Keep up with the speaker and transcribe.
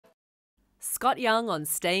Scott Young on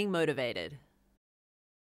staying motivated.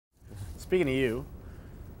 Speaking of you,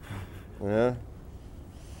 Yeah.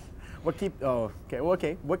 what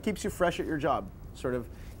keeps you fresh at your job? Sort of,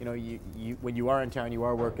 you know, you when you are in town, you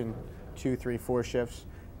are working 2, 3, 4 shifts,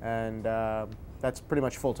 and that's pretty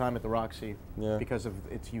much full time at the Roxy because of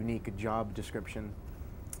its unique job description.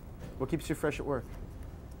 What keeps you fresh at work?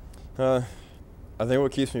 I think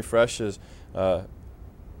what keeps me fresh is,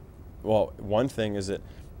 well, one thing is that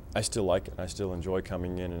I still like it. I still enjoy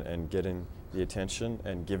coming in and getting the attention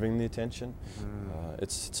and giving the attention.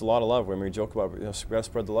 It's a lot of love. When we joke about, you know, we gotta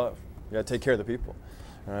spread the love. You gotta take care of the people,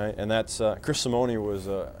 all right? And that's Chris Simone was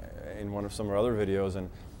in one of some of our other videos, and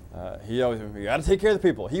he always, you gotta take care of the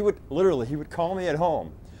people. He would call me at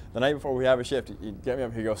home the night before we have a shift. He'd get me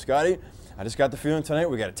up. He'd go, Scotty, I just got the feeling tonight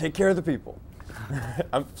we gotta take care of the people.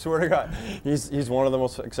 I swear to God, he's one of the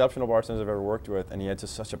most exceptional bartenders I've ever worked with, and he had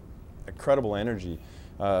just such a incredible energy.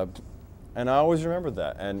 And I always remembered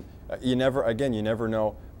that. And you never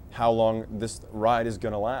know how long this ride is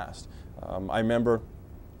going to last. I remember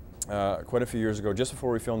quite a few years ago, just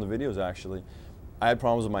before we filmed the videos actually, I had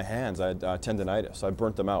problems with my hands. I had tendinitis. I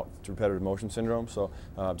burnt them out. It's repetitive motion syndrome, so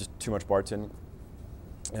just too much bartending.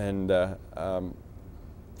 And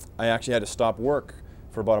I actually had to stop work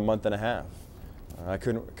for about a month and a half. I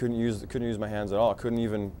couldn't use my hands at all. I couldn't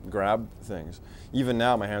even grab things. Even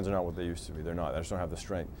now, my hands are not what they used to be. They're not. I just don't have the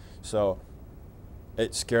strength. So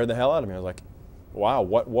it scared the hell out of me. I was like, wow,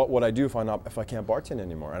 what would I do if I can't bartend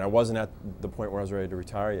anymore? And I wasn't at the point where I was ready to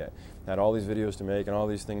retire yet. I had all these videos to make and all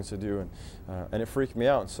these things to do, and it freaked me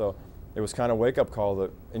out. So it was kind of a wake-up call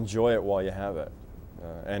to enjoy it while you have it.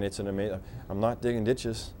 And it's an amazing. I'm not digging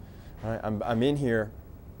ditches. Right? I'm in here.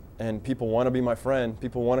 And people want to be my friend.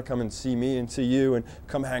 People want to come and see me and see you and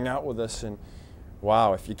come hang out with us. And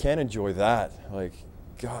wow, if you can't enjoy that, like,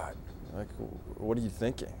 God, like, what are you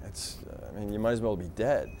thinking? It's, I mean, you might as well be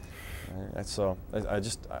dead. Right? So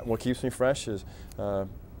what keeps me fresh is, I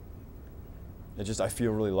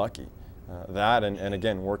feel really lucky. That and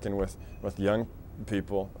again, working with young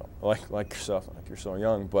people like yourself, like you're so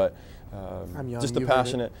young, but I'm young, just the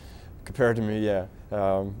passionate, compared to me, yeah.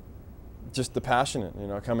 Just the passionate, you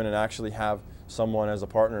know, come in and actually have someone as a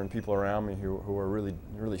partner and people around me who are really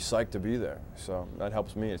psyched to be there. So that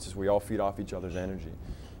helps me. It's just we all feed off each other's energy.